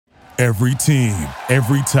Every team,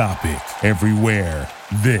 every topic, everywhere.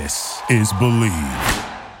 This is Believe.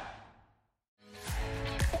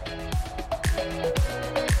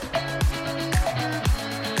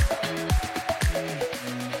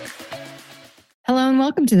 Hello and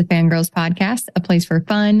welcome to the Fangirls Podcast, a place for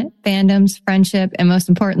fun, fandoms, friendship, and most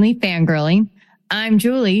importantly, fangirling. I'm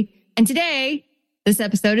Julie, and today, this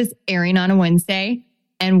episode is airing on a Wednesday.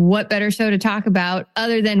 And what better show to talk about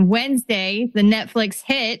other than Wednesday, the Netflix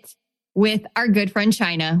hit with our good friend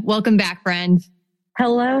China. Welcome back, friend.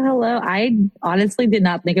 Hello. I honestly did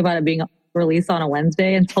not think about it being released on a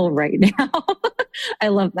Wednesday until right now. I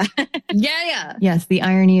love that. Yeah. Yes, the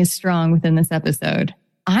irony is strong within this episode.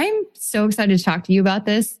 I'm so excited to talk to you about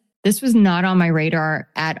this. This was not on my radar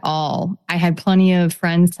at all. I had plenty of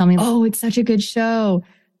friends tell me, oh, it's such a good show.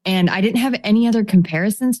 And I didn't have any other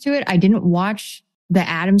comparisons to it. I didn't watch the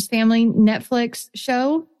Addams Family Netflix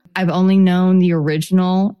show. I've only known the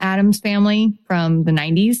original Addams Family from the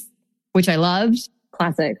 90s, which I loved.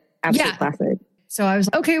 Classic. Absolute classic. So I was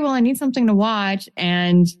like, okay, well, I need something to watch.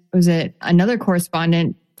 And another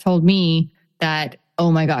correspondent told me that,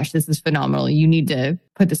 oh my gosh, this is phenomenal. You need to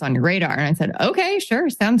put this on your radar. And I said, okay, sure.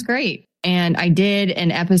 Sounds great. And I did.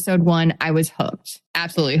 And episode 1, I was hooked.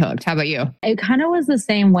 Absolutely hooked. How about you? It kind of was the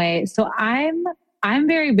same way. So I'm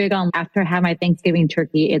very big on after I have my Thanksgiving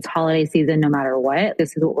turkey, it's holiday season no matter what.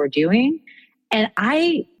 This is what we're doing. And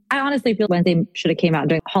I honestly feel Wednesday should have came out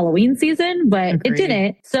during Halloween season, but It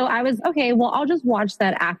didn't. So I was, okay, well, I'll just watch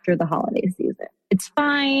that after the holiday season. It's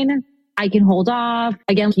fine. I can hold off.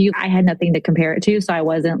 Again, I had nothing to compare it to. So I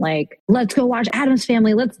wasn't like, let's go watch Addams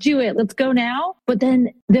Family. Let's do it. Let's go now. But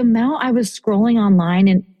then the amount I was scrolling online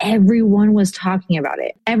and everyone was talking about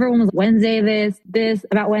it. Everyone was Wednesday, this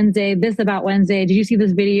about Wednesday, this about Wednesday. Did you see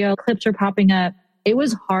this video? Clips are popping up. It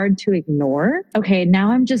was hard to ignore. Okay,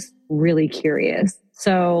 now I'm just really curious.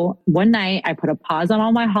 So one night I put a pause on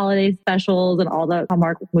all my holiday specials and all the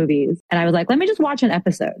Hallmark movies. And I was like, let me just watch an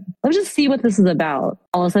episode. Let's just see what this is about.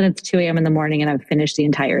 All of a sudden it's 2 a.m. in the morning and I've finished the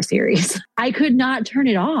entire series. I could not turn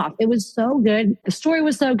it off. It was so good. The story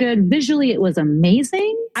was so good. Visually, it was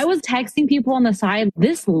amazing. I was texting people on the side.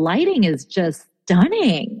 This lighting is just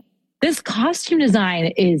stunning. This costume design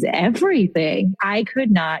is everything. I could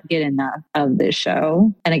not get enough of this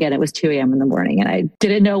show. And again, it was 2 a.m. in the morning and I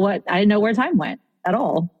didn't know where time went at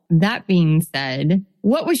all. That being said,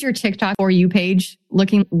 what was your TikTok For You page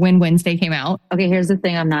looking when Wednesday came out? Okay, here's the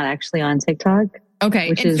thing. I'm not actually on TikTok.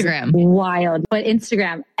 Okay, which Instagram. Is wild. But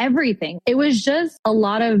Instagram, everything. It was just a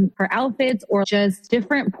lot of her outfits or just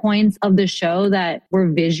different points of the show that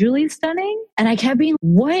were visually stunning. And I kept being,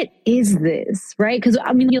 what is this? Right? Because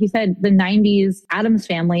I mean, you said the 90s Addams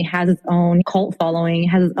Family has its own cult following,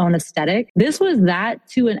 has its own aesthetic. This was that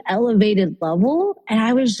to an elevated level. And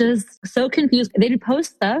I was just so confused. They did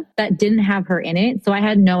post stuff that didn't have her in it. So I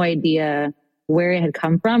had no idea where it had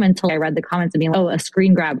come from until I read the comments and being like, oh, a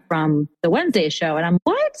screen grab from the Wednesday show. And I'm,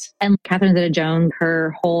 what? And Catherine Zeta-Jones,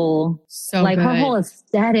 her whole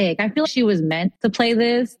aesthetic. I feel like she was meant to play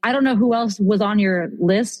this. I don't know who else was on your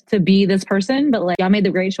list to be this person, but like y'all made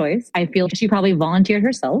the great choice. I feel she probably volunteered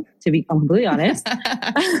herself, to be completely honest.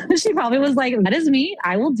 She probably was like, that is me.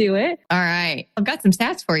 I will do it. All right. I've got some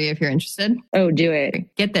stats for you if you're interested. Oh, do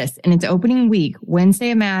it. Get this. In its opening week,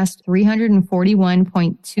 Wednesday amassed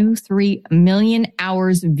 341.23 million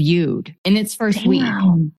hours viewed in its first week.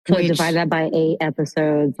 So divide that by 8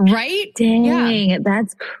 episodes. Right? Dang,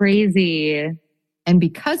 that's crazy. And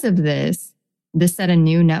because of this set a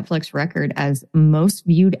new Netflix record as most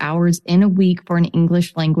viewed hours in a week for an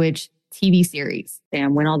English language TV series.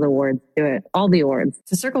 Damn, win all the awards. Do it. All the awards.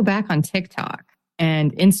 To circle back on TikTok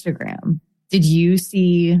and Instagram, did you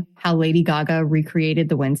see how Lady Gaga recreated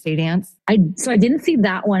the Wednesday dance? So I didn't see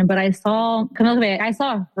that one, but I saw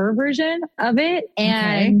her version of it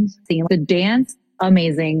and seeing the dance,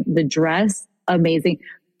 amazing. The dress, amazing.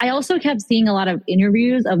 I also kept seeing a lot of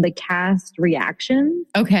interviews of the cast reactions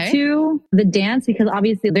to the dance because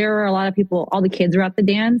obviously there were a lot of people, all the kids were at the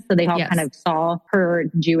dance. So they all kind of saw her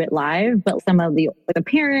do it live, but some of the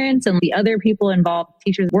parents and the other people involved,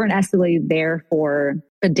 teachers weren't necessarily there for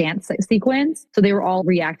the dance sequence. So they were all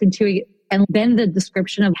reacting to it. And then the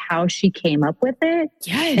description of how she came up with it.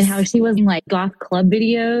 Yes. And how she was in like goth club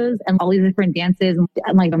videos and all these different dances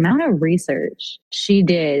and like the amount of research she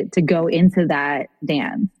did to go into that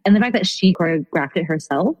dance. And the fact that she choreographed it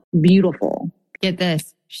herself, beautiful. Get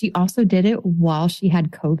this. she also did it while she had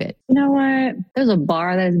COVID. You know what? There's a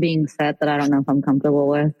bar that is being set that I don't know if I'm comfortable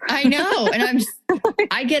with. I know. And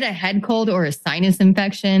I get a head cold or a sinus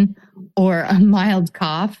infection or a mild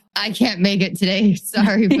cough. I can't make it today.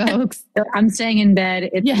 Sorry, folks. I'm staying in bed.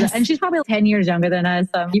 Yes. And she's probably 10 years younger than us.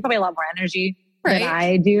 So you probably have a lot more energy than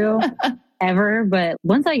I do ever. But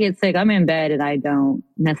once I get sick, I'm in bed and I don't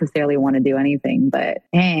necessarily want to do anything. But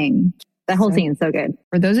dang, that whole scene is so good.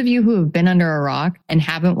 For those of you who have been under a rock and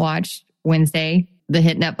haven't watched Wednesday, the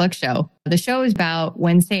hit Netflix show, the show is about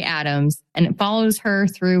Wednesday Addams, and it follows her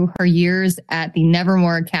through her years at the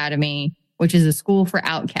Nevermore Academy, which is a school for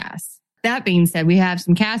outcasts. That being said, we have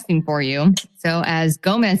some casting for you. So as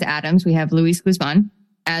Gomez Addams, we have Luis Guzman.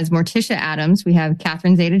 As Morticia Addams, we have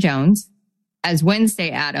Catherine Zeta-Jones. As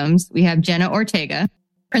Wednesday Addams, we have Jenna Ortega.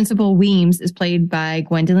 Principal Weems is played by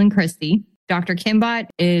Gwendolyn Christie. Dr. Kimbot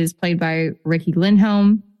is played by Ricky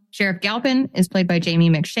Lindholm. Sheriff Galpin is played by Jamie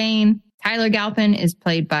McShane. Tyler Galpin is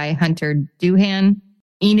played by Hunter Doohan.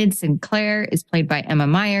 Enid Sinclair is played by Emma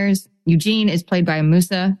Myers. Eugene is played by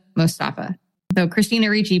Musa Mostafa. So Christina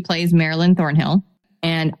Ricci plays Marilyn Thornhill.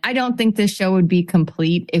 And I don't think this show would be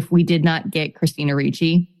complete if we did not get Christina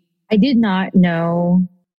Ricci. I did not know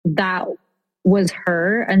that was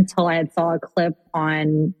her until I had saw a clip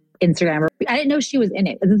on Instagram. I didn't know she was in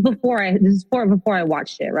it. This is before I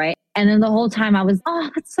watched it, right? And then the whole time I was, oh,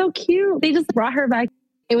 that's so cute. They just brought her back.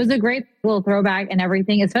 It was a great little throwback and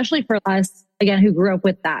everything, especially for us, again, who grew up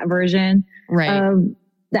with that version of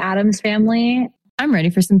the Addams family. I'm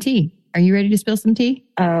ready for some tea. Are you ready to spill some tea?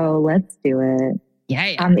 Oh, let's do it.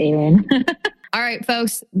 Yeah. I'm in. All right,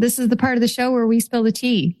 folks, this is the part of the show where we spill the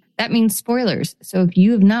tea. That means spoilers. So if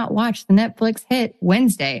you have not watched the Netflix hit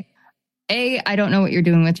Wednesday, A, I don't know what you're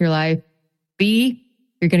doing with your life. B,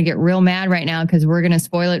 you're going to get real mad right now because we're going to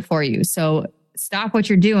spoil it for you. So stop what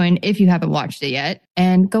you're doing if you haven't watched it yet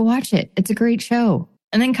and go watch it. It's a great show.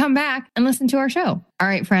 And then come back and listen to our show. All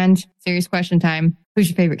right, friend, serious question time. Who's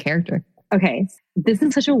your favorite character? Okay, this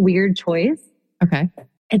is such a weird choice. Okay.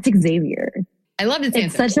 It's Xavier. I love this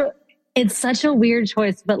answer. It's such a weird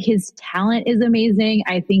choice, but his talent is amazing.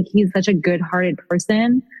 I think he's such a good-hearted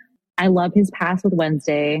person. I love his past with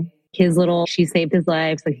Wednesday. She saved his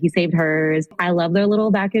life, so he saved hers. I love their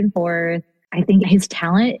little back and forth. I think his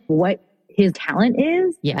talent, what his talent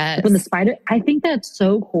is. Yes. When the spider, I think that's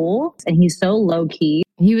so cool. And he's so low key.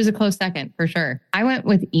 He was a close second for sure. I went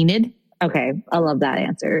with Enid. Okay. I love that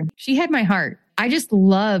answer. She had my heart. I just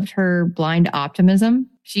loved her blind optimism.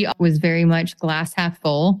 She was very much glass half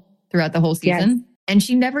full throughout the whole season. Yes. And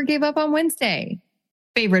she never gave up on Wednesday.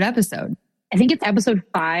 Favorite episode? I think it's episode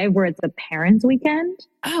 5 where it's the parents' weekend.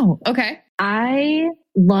 Oh, okay. I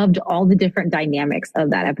loved all the different dynamics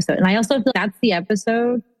of that episode. And I also feel that's the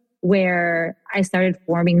episode where I started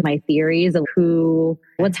forming my theories of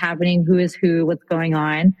what's happening, who is who, what's going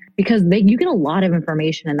on, because you get a lot of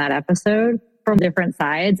information in that episode from different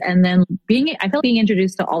sides. And then being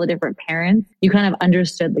introduced to all the different parents, you kind of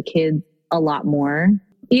understood the kids a lot more.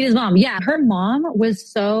 Edith's mom. Yeah. Her mom was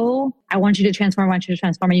so, I want you to transform.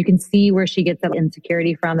 And you can see where she gets that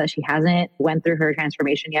insecurity from, that she hasn't went through her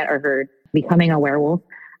transformation yet or her becoming a werewolf.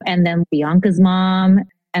 And then Bianca's mom.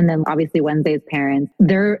 And then obviously Wednesday's parents.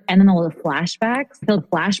 And then all the flashbacks. The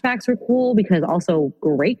flashbacks were cool because also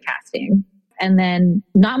great casting. And then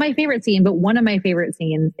not my favorite scene, but one of my favorite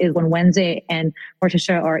scenes is when Wednesday and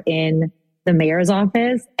Morticia are in the mayor's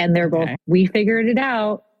office and they're both, we figured it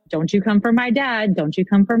out. Don't you come for my dad. Don't you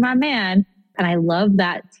come for my man. And I love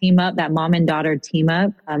that team up, that mom and daughter team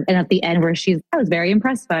up. And at the end where I was very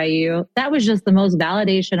impressed by you. That was just the most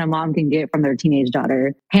validation a mom can get from their teenage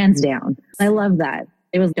daughter, hands down. I love that.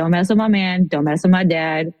 It was, don't mess with my man. Don't mess with my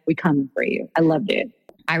dad. We coming for you. I loved it.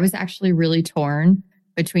 I was actually really torn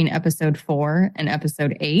between episode 4 and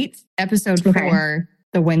episode 8. Episode 4,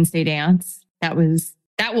 the Wednesday dance. That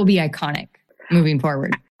will be iconic moving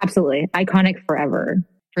forward. Absolutely. Iconic forever.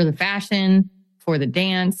 For the fashion, for the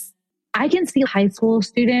dance. I can see high school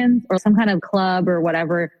students or some kind of club or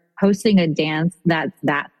whatever hosting a dance that's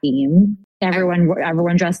that themed.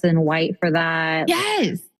 Everyone dressed in white for that.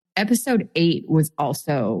 Yes. Episode 8 was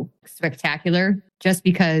also spectacular just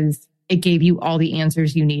because it gave you all the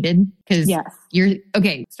answers you needed. Because you're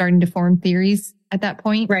starting to form theories at that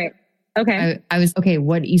point. Right. Okay. I was,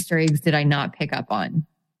 what Easter eggs did I not pick up on?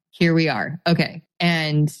 Here we are. Okay.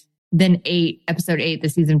 And then episode 8, the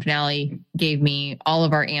season finale, gave me all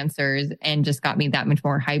of our answers and just got me that much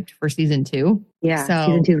more hyped for season 2. Yeah. So,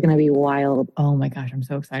 season 2 is going to be wild. Oh my gosh. I'm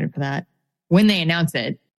so excited for that. When they announce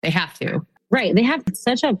it, they have to. Right. They have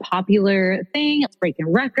such a popular thing. It's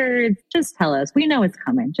breaking records. Just tell us. We know it's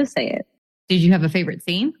coming. Just say it. Did you have a favorite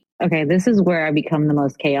scene? Okay, this is where I become the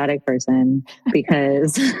most chaotic person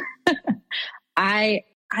because I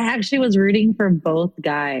actually was rooting for both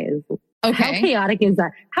guys. Okay. How chaotic is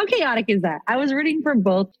that? How chaotic is that? I was rooting for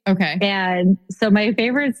both. Okay. And so my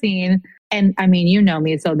favorite scene, and I mean, you know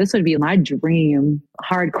me, so this would be my dream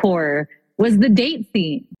hardcore, was the date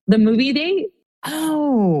scene, the movie date.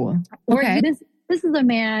 Oh, okay. This is a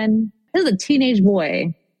man, this is a teenage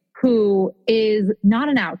boy who is not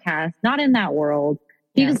an outcast, not in that world.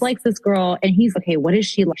 He just likes this girl and he's okay. What is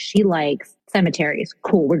she like? She likes cemeteries.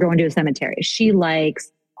 Cool. We're going to a cemetery. She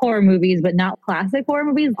likes horror movies, but not classic horror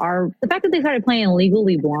movies. The fact that they started playing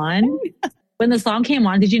Legally Blonde when the song came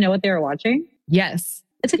on, did you know what they were watching? Yes.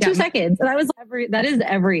 It took 2 seconds. And that is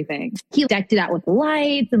everything. He decked it out with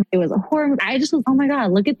lights and it was a horror movie. I just was, oh my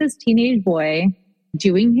God, look at this teenage boy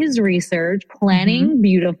doing his research, planning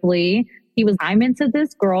beautifully. I'm into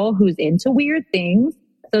this girl who's into weird things.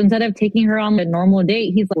 So instead of taking her on a normal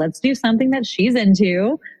date, he's like, let's do something that she's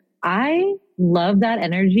into. I love that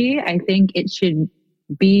energy. I think it should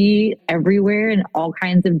be everywhere in all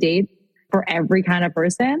kinds of dates for every kind of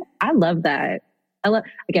person. I love that.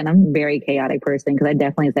 Again, I'm a very chaotic person because I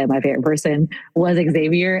definitely said my favorite person was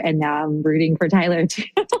Xavier and now I'm rooting for Tyler too.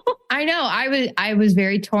 I know. I was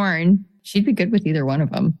very torn. She'd be good with either one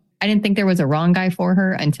of them. I didn't think there was a wrong guy for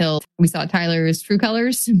her until we saw Tyler's true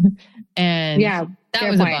colors. And yeah, that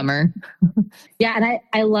was a bummer. Yeah. And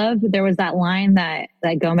I love that there was that line that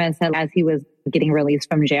Gomez said as he was getting released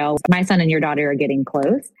from jail. My son and your daughter are getting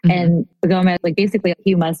close. And Gomez, basically,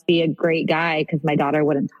 he must be a great guy because my daughter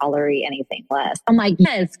wouldn't tolerate anything less. I'm like,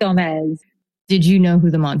 yes, Gomez. Did you know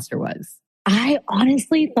who the monster was? I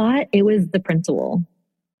honestly thought it was the principal.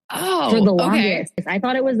 Oh, for the longest. I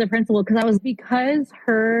thought it was the principal because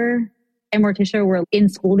her and Morticia were in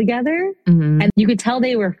school together and you could tell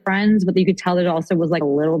they were friends, but you could tell there also was like a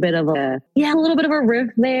little bit of a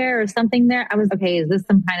rift there or something there. I was, okay, is this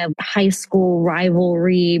some kind of high school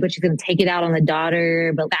rivalry, but she's going to take it out on the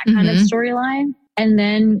daughter, but that kind of storyline. And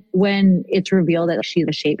then when it's revealed that she's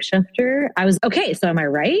a shapeshifter, I was, okay, so am I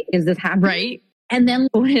right? Is this happening? Right. And then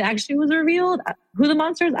when it actually was revealed, who the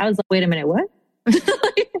monster is, I was like, wait a minute, what?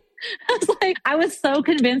 I was so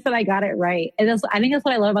convinced that I got it right. And I think that's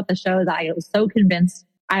what I love about the show is that I was so convinced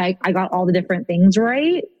I got all the different things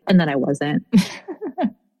right. And then I wasn't.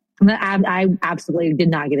 I absolutely did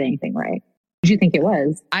not get anything right. What did you think it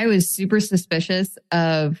was? I was super suspicious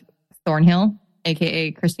of Thornhill,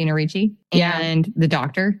 aka Christina Ricci, and the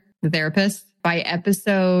doctor, the therapist. By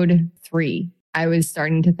episode 3, I was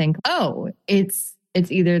starting to think, oh, it's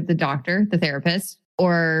either the doctor, the therapist,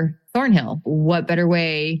 or Thornhill. What better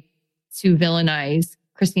way to villainize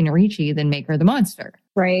Christina Ricci than make her the monster?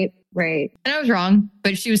 Right. And I was wrong,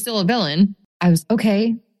 but she was still a villain. I was,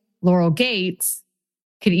 okay, Laurel Gates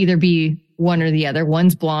could either be one or the other.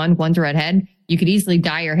 One's blonde, one's a redhead. You could easily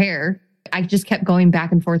dye your hair. I just kept going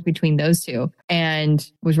back and forth between those two and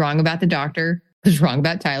was wrong about the doctor, was wrong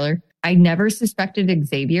about Tyler. I never suspected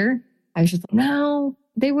Xavier. I was just like, no,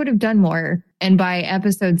 they would have done more. And by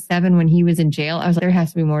episode 7, when he was in jail, I was like, there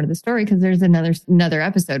has to be more to the story because there's another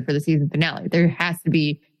episode for the season finale. There has to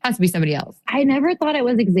be somebody else. I never thought it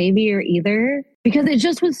was Xavier either because it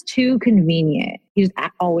just was too convenient. He just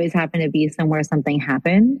always happened to be somewhere something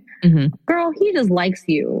happened. Girl, he just likes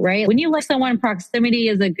you, right? When you like someone, proximity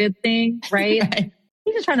is a good thing, right? Right.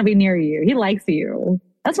 He's just trying to be near you. He likes you.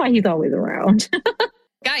 That's why he's always around.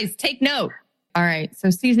 Guys, take note. All right.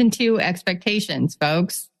 So season 2 expectations,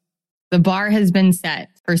 folks. The bar has been set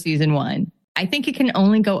for season 1. I think it can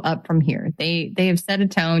only go up from here. They have set a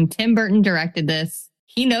tone. Tim Burton directed this.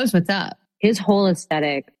 He knows what's up. His whole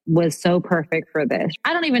aesthetic was so perfect for this.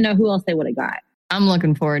 I don't even know who else they would have got. I'm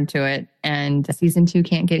looking forward to it. And season 2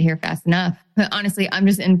 can't get here fast enough. But honestly, I'm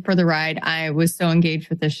just in for the ride. I was so engaged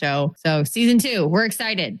with this show. So season 2, we're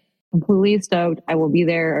excited. Completely stoked. I will be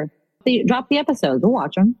there. Drop the episodes. We'll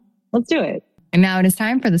watch them. Let's do it. And now it is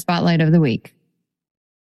time for the Spotlight of the Week.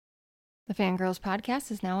 The Fangirls podcast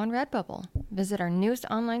is now on Redbubble. Visit our newest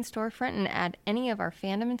online storefront and add any of our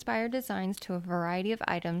fandom-inspired designs to a variety of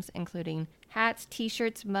items, including hats,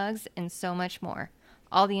 t-shirts, mugs, and so much more.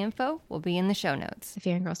 All the info will be in the show notes. The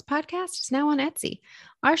Fangirls podcast is now on Etsy.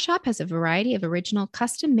 Our shop has a variety of original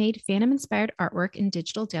custom-made fandom-inspired artwork in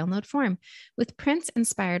digital download form, with prints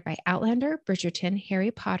inspired by Outlander, Bridgerton,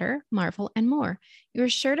 Harry Potter, Marvel, and more. You're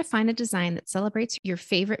sure to find a design that celebrates your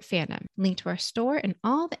favorite fandom. Link to our store and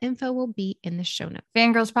all the info will be in the show notes.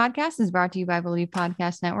 Fangirls Podcast is brought to you by Believe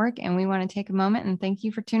Podcast Network, and we want to take a moment and thank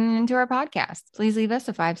you for tuning into our podcast. Please leave us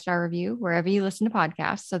a 5-star review wherever you listen to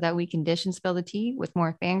podcasts so that we can dish and spill the tea with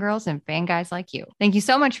more fangirls and fan guys like you. Thank you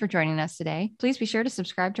so much for joining us today. Please be sure to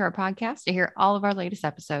subscribe to our podcast to hear all of our latest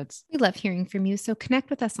episodes. We love hearing from you, so connect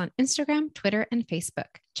with us on Instagram, Twitter, and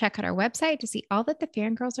Facebook. Check out our website to see all that the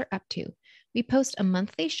fangirls are up to. We post a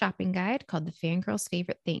monthly shopping guide called The Fangirls'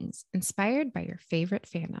 Favorite Things, inspired by your favorite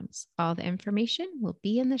fandoms. All the information will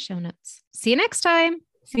be in the show notes. See you next time.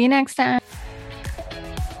 See you next time.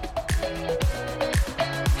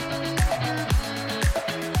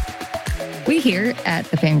 We here at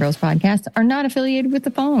the Fangirls Podcast are not affiliated with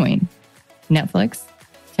the following: Netflix,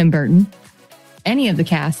 Tim Burton, any of the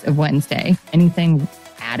cast of Wednesday, anything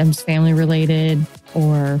Addams Family related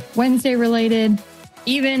or Wednesday related,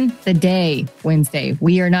 even the day Wednesday.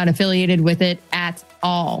 We are not affiliated with it at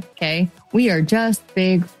all, okay? We are just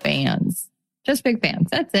big fans. Just big fans.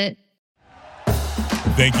 That's it.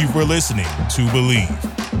 Thank you for listening to Believe.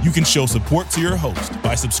 You can show support to your host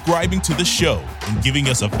by subscribing to the show and giving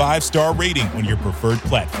us a 5-star rating on your preferred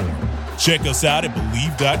platform. Check us out at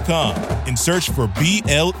Believe.com and search for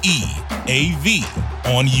BLEAV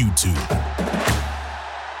on YouTube.